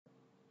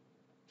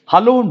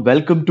Hello and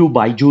welcome to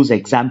BYJU'S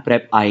Exam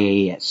Prep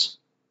IAS.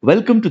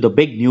 Welcome to the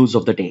big news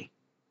of the day.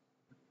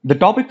 The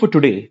topic for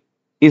today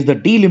is the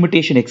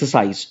delimitation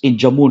exercise in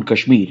Jammu and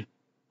Kashmir,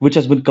 which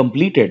has been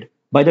completed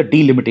by the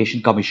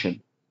Delimitation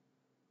Commission.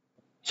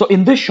 So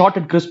in this short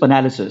and crisp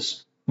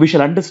analysis, we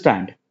shall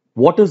understand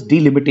what is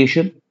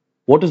delimitation,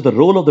 what is the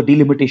role of the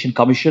Delimitation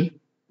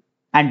Commission,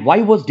 and why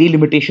was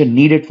delimitation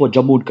needed for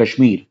Jammu and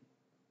Kashmir,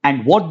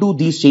 and what do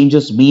these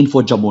changes mean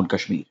for Jammu and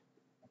Kashmir.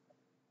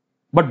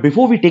 But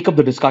before we take up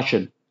the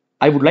discussion,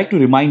 I would like to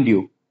remind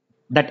you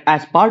that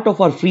as part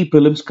of our free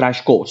prelims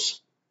crash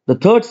course, the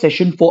third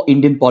session for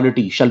Indian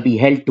Polity shall be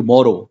held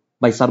tomorrow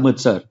by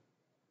Sarmad sir.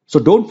 So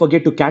don't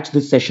forget to catch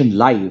this session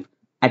live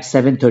at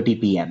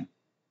 7:30 p.m.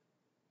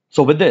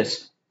 So with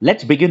this,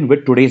 let's begin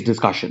with today's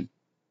discussion.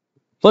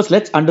 First,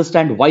 let's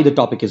understand why the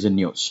topic is in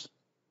news.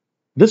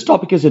 This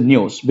topic is in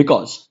news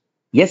because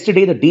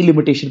yesterday the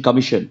Delimitation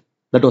Commission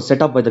that was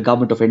set up by the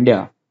Government of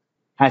India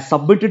has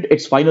submitted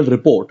its final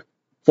report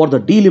for the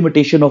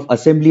delimitation of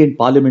Assembly and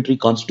Parliamentary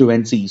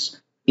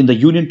constituencies in the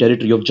Union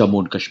Territory of Jammu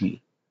and Kashmir.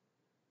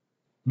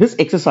 This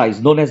exercise,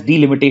 known as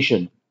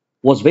delimitation,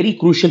 was very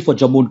crucial for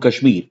Jammu and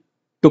Kashmir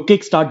to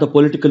kickstart the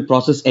political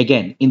process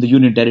again in the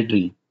Union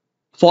Territory,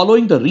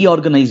 following the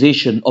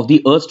reorganization of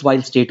the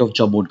erstwhile state of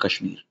Jammu and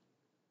Kashmir.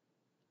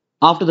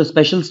 After the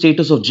special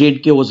status of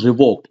J&K was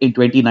revoked in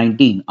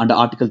 2019 under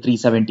Article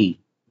 370,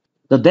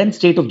 the then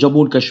state of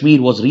Jammu and Kashmir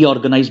was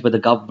reorganized by the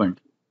government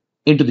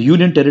into the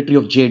Union Territory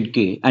of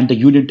J&K and the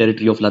Union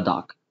Territory of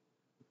Ladakh.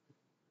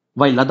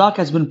 While Ladakh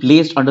has been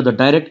placed under the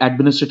direct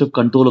administrative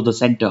control of the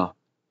centre,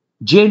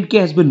 J&K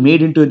has been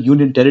made into a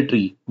Union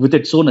Territory with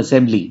its own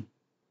assembly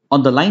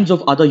on the lines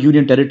of other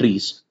Union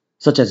Territories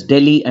such as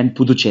Delhi and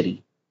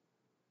Puducherry.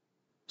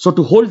 So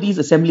to hold these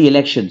assembly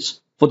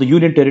elections for the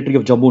Union Territory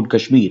of Jammu and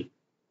Kashmir,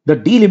 the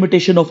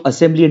delimitation of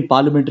Assembly and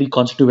Parliamentary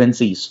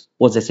constituencies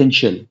was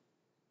essential.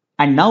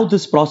 And now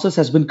this process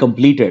has been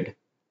completed,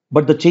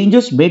 but the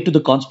changes made to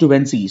the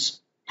constituencies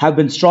have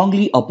been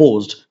strongly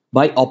opposed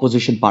by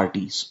opposition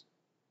parties.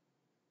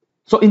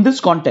 So in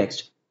this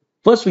context,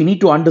 first we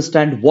need to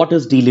understand what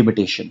is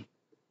delimitation.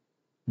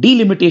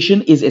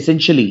 Delimitation is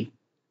essentially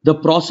the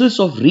process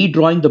of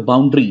redrawing the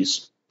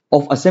boundaries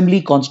of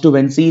assembly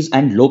constituencies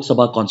and Lok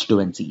Sabha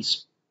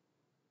constituencies.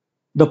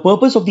 The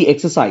purpose of the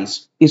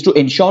exercise is to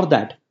ensure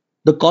that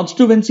the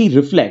constituency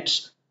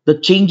reflects the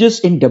changes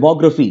in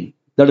demography,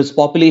 that is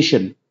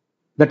population,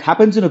 that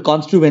happens in a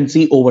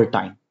constituency over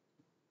time.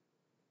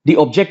 The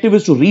objective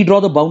is to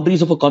redraw the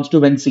boundaries of a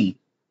constituency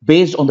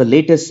based on the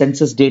latest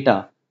census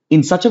data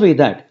in such a way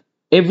that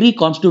every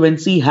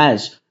constituency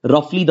has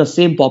roughly the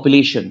same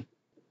population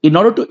in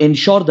order to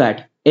ensure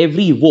that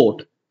every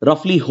vote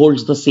roughly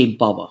holds the same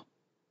power.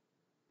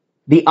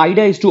 The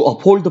idea is to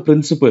uphold the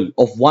principle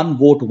of one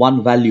vote,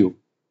 one value,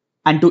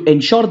 and to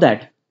ensure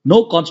that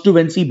no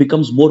constituency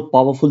becomes more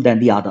powerful than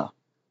the other.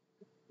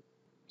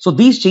 So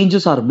these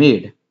changes are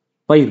made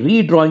by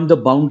redrawing the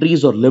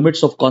boundaries or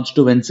limits of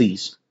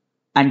constituencies,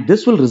 and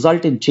this will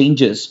result in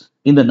changes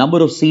in the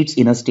number of seats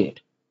in a state.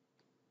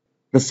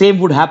 The same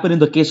would happen in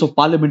the case of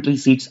parliamentary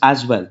seats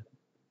as well,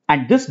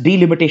 and this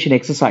delimitation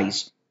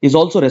exercise is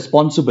also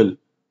responsible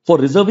for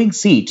reserving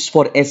seats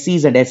for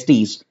SCs and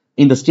STs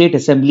in the State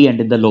Assembly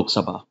and in the Lok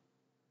Sabha.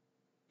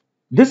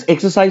 This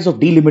exercise of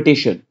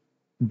delimitation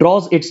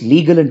draws its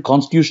legal and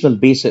constitutional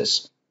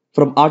basis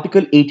from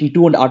Article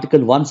 82 and Article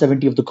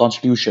 170 of the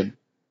Constitution,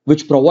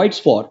 which provides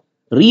for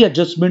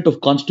readjustment of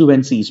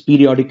constituencies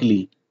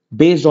periodically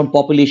based on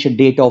population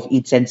data of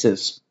each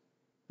census,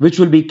 which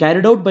will be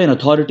carried out by an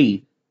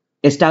authority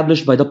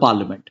established by the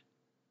Parliament.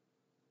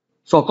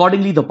 So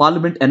accordingly, the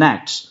Parliament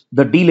enacts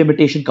the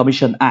Delimitation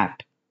Commission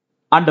Act,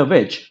 under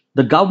which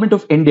the Government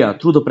of India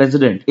through the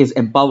President is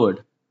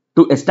empowered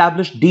to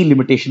establish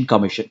delimitation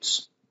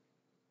commissions.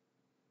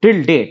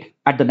 Till date,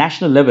 at the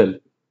national level,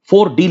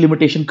 4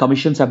 delimitation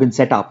commissions have been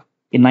set up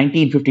in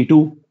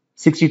 1952,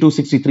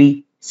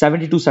 62-63,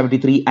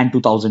 72-73 and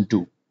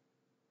 2002.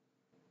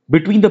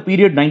 Between the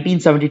period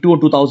 1972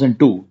 and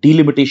 2002,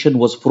 delimitation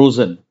was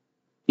frozen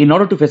in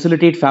order to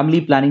facilitate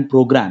family planning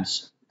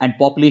programs and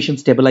population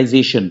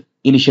stabilization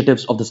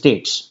initiatives of the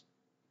states.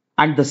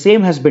 And the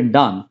same has been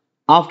done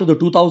after the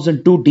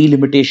 2002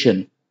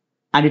 delimitation,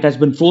 and it has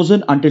been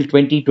frozen until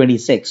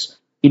 2026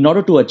 in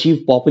order to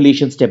achieve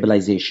population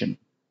stabilization.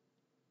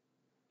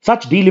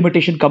 Such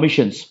delimitation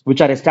commissions, which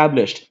are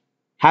established,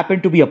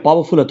 happen to be a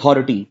powerful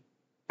authority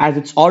as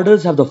its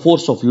orders have the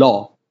force of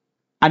law,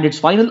 and its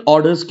final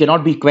orders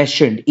cannot be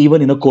questioned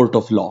even in a court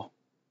of law.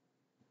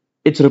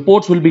 Its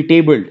reports will be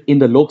tabled in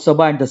the Lok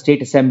Sabha and the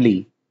State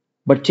Assembly,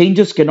 but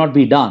changes cannot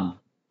be done,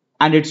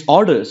 and its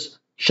orders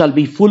shall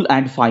be full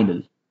and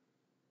final.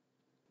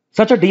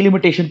 Such a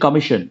delimitation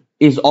commission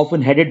is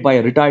often headed by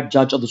a retired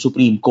judge of the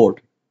Supreme Court,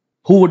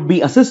 who would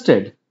be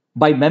assisted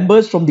by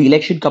members from the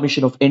Election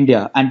Commission of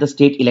India and the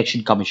state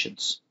election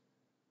commissions.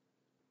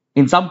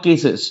 In some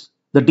cases,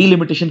 the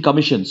delimitation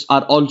commissions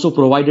are also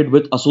provided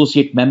with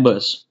associate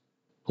members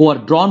who are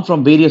drawn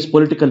from various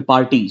political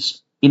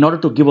parties in order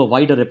to give a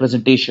wider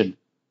representation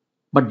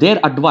But their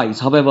advice,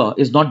 however,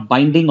 is not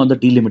binding on the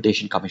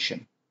Delimitation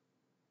Commission.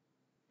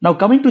 Now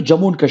coming to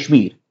Jammu and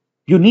Kashmir,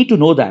 you need to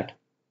know that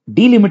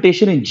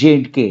delimitation in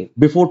J&K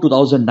before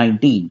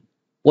 2019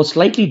 was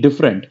slightly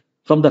different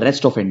from the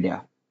rest of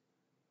India.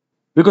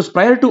 Because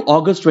prior to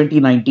August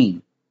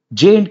 2019,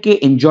 J&K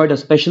enjoyed a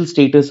special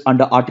status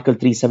under Article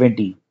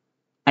 370,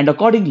 and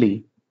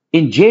accordingly,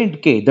 in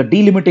J&K, the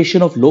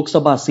delimitation of Lok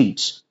Sabha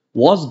seats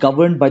was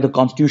governed by the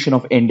Constitution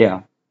of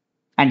India,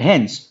 and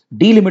hence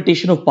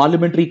delimitation of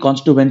parliamentary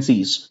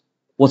constituencies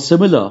was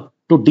similar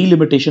to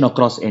delimitation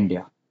across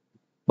India.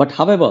 But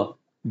however,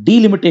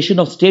 delimitation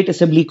of state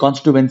assembly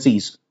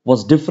constituencies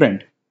was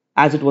different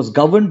as it was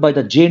governed by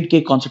the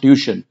J&K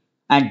Constitution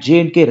and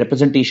J&K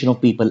Representation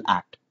of People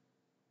Act.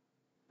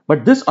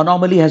 But this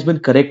anomaly has been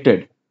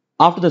corrected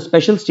after the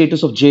special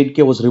status of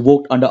J&K was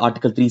revoked under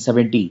Article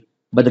 370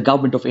 by the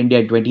Government of India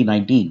in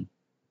 2019.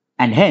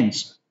 And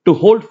hence, to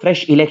hold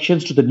fresh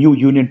elections to the new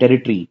union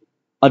territory,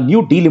 a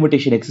new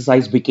delimitation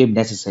exercise became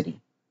necessary.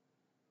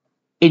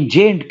 In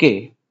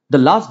J&K, the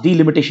last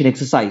delimitation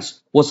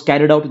exercise was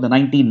carried out in the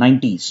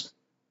 1990s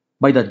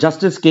by the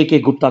Justice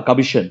K.K. Gupta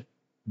Commission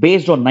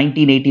based on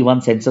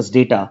 1981 census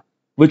data,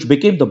 which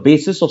became the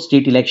basis of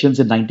state elections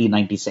in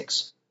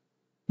 1996.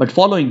 But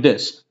following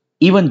this,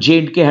 even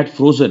J&K had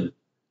frozen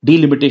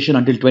delimitation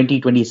until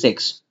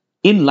 2026,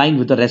 in line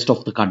with the rest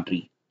of the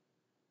country.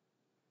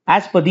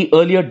 As per the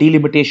earlier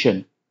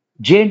delimitation,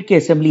 J&K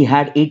Assembly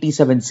had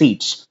 87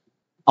 seats,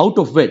 out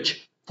of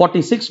which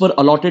 46 were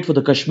allotted for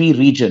the Kashmir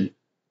region,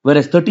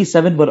 whereas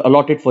 37 were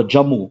allotted for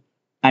Jammu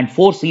and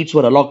 4 seats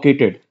were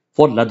allocated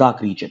for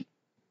Ladakh region.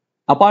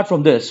 Apart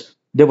from this,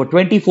 there were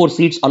 24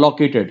 seats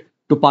allocated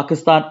to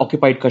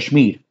Pakistan-occupied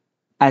Kashmir,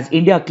 as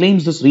India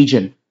claims this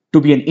region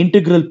to be an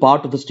integral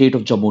part of the state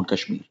of Jammu and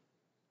Kashmir.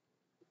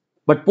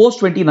 But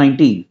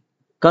post-2019,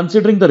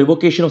 considering the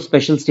revocation of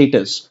special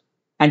status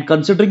and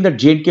considering that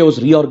J&K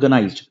was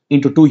reorganized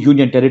into 2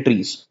 union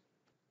territories,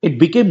 it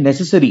became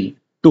necessary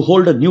to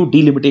hold a new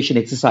delimitation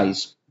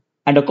exercise,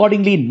 and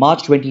accordingly in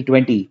March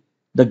 2020,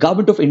 the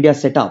Government of India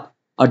set up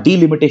a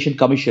Delimitation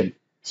Commission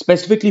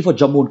specifically for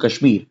Jammu and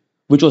Kashmir,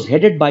 which was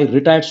headed by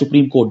retired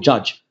Supreme Court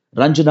Judge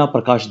Ranjana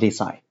Prakash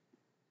Desai.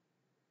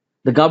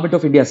 The Government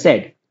of India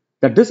said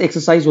that this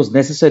exercise was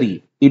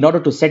necessary in order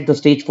to set the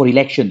stage for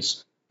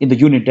elections in the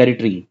Union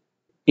Territory,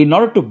 in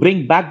order to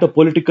bring back the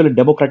political and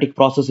democratic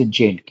process in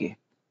J&K.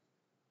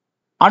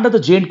 Under the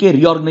J&K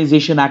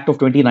Reorganisation Act of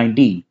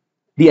 2019,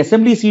 the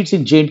assembly seats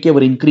in J&K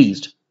were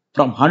increased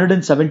from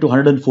 107 to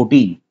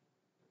 114,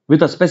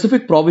 with a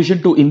specific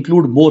provision to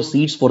include more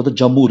seats for the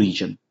Jammu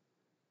region.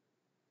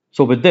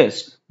 So with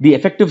this, the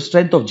effective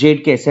strength of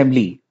J&K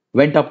Assembly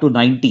went up to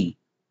 90,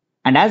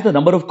 and as the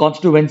number of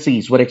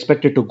constituencies were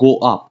expected to go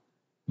up,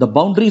 the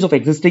boundaries of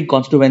existing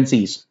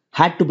constituencies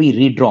had to be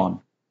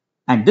redrawn,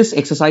 and this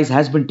exercise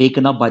has been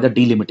taken up by the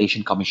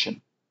Delimitation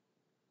Commission.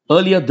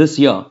 Earlier this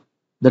year,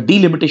 the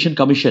Delimitation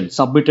Commission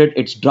submitted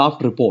its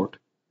draft report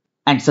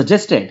and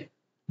suggested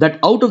that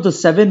out of the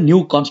 7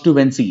 new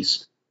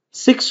constituencies,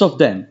 6 of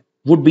them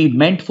would be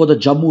meant for the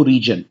Jammu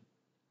region,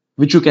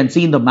 which you can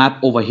see in the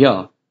map over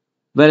here,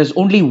 whereas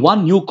only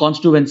 1 new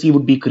constituency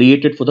would be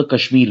created for the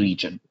Kashmir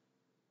region.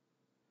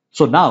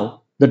 So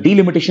now, the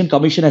Delimitation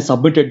Commission has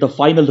submitted the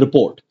final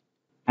report,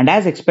 and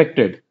as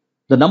expected,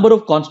 the number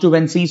of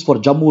constituencies for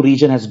Jammu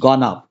region has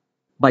gone up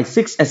by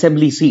 6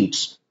 assembly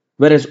seats,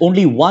 whereas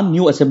only 1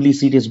 new assembly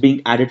seat is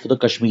being added for the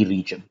Kashmir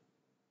region.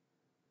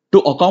 To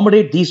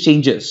accommodate these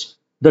changes,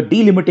 the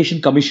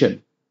Delimitation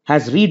Commission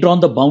has redrawn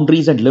the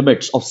boundaries and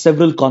limits of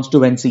several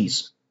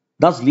constituencies,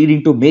 thus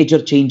leading to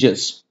major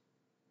changes.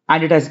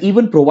 And it has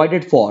even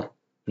provided for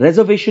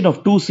reservation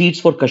of 2 seats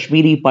for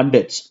Kashmiri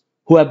Pandits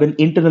who have been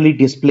internally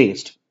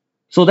displaced,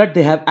 so that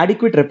they have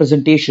adequate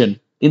representation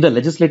in the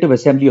Legislative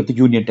Assembly of the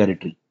Union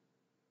Territory.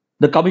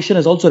 The Commission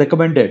has also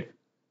recommended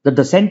that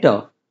the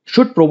Centre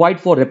should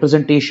provide for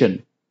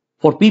representation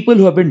for people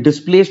who have been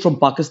displaced from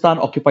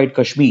Pakistan-occupied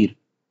Kashmir,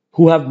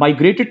 who have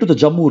migrated to the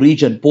Jammu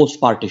region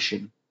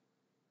post-partition.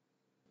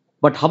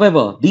 But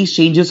however, these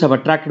changes have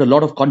attracted a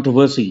lot of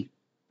controversy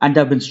and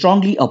have been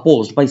strongly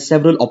opposed by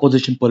several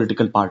opposition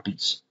political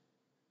parties.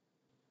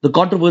 The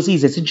controversy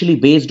is essentially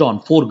based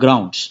on 4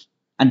 grounds,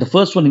 and the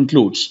first one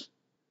includes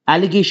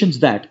allegations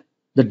that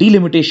the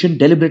delimitation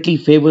deliberately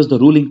favors the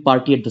ruling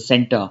party at the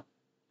centre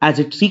as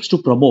it seeks to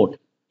promote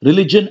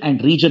religion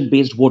and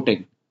region-based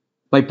voting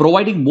by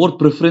providing more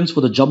preference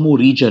for the Jammu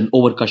region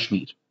over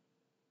Kashmir.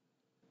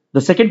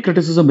 The second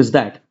criticism is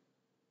that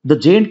the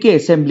J&K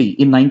Assembly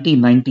in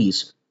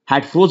 1990s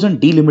had frozen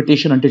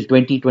delimitation until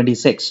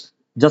 2026,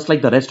 just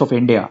like the rest of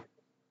India,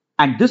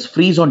 and this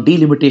freeze on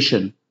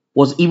delimitation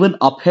was even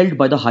upheld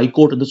by the High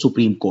Court and the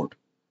Supreme Court.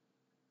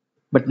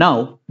 But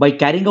now, by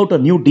carrying out a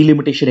new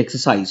delimitation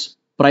exercise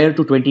prior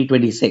to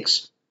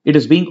 2026, it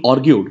is being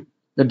argued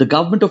that the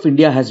Government of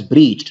India has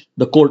breached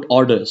the court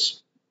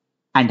orders,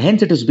 and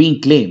hence it is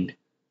being claimed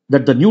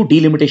that the new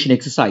delimitation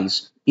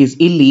exercise is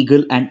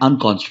illegal and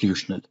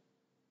unconstitutional.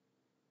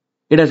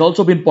 It has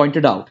also been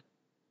pointed out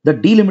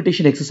that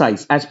delimitation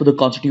exercise as per the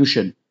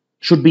Constitution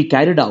should be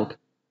carried out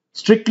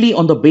strictly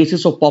on the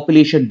basis of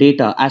population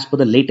data as per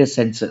the latest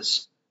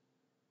census.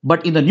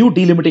 But in the new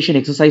delimitation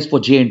exercise for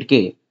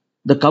J&K,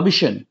 the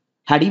Commission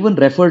had even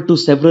referred to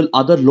several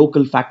other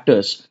local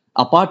factors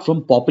apart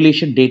from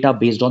population data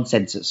based on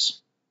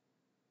census.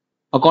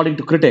 According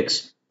to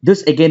critics,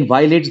 this again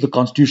violates the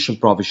constitutional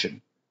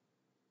provision.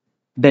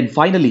 Then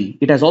finally,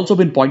 it has also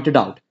been pointed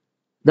out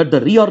that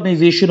the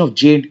Reorganization of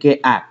J&K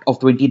Act of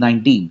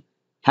 2019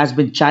 has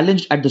been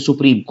challenged at the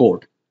Supreme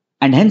Court,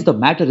 and hence the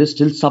matter is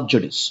still sub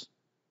judice.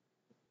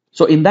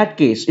 So in that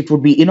case, it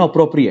would be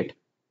inappropriate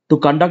to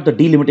conduct the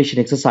delimitation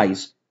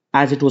exercise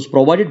as it was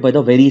provided by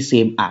the very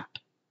same act.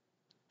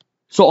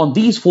 So on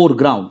these four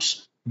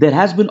grounds, there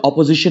has been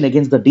opposition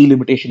against the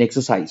delimitation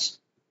exercise.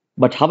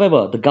 But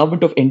however, the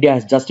government of India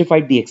has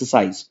justified the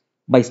exercise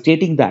by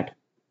stating that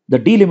the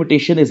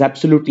delimitation is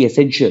absolutely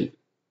essential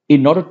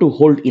in order to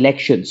hold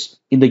elections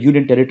in the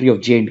Union Territory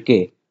of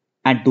J&K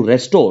and to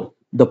restore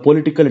the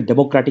political and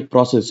democratic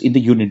process in the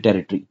Union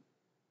Territory.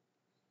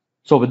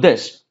 So with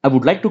this, I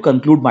would like to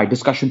conclude my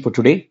discussion for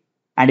today.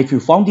 And if you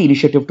found the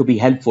initiative to be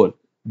helpful,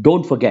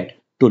 don't forget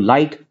to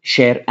like,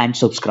 share and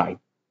subscribe.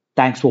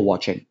 Thanks for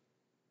watching.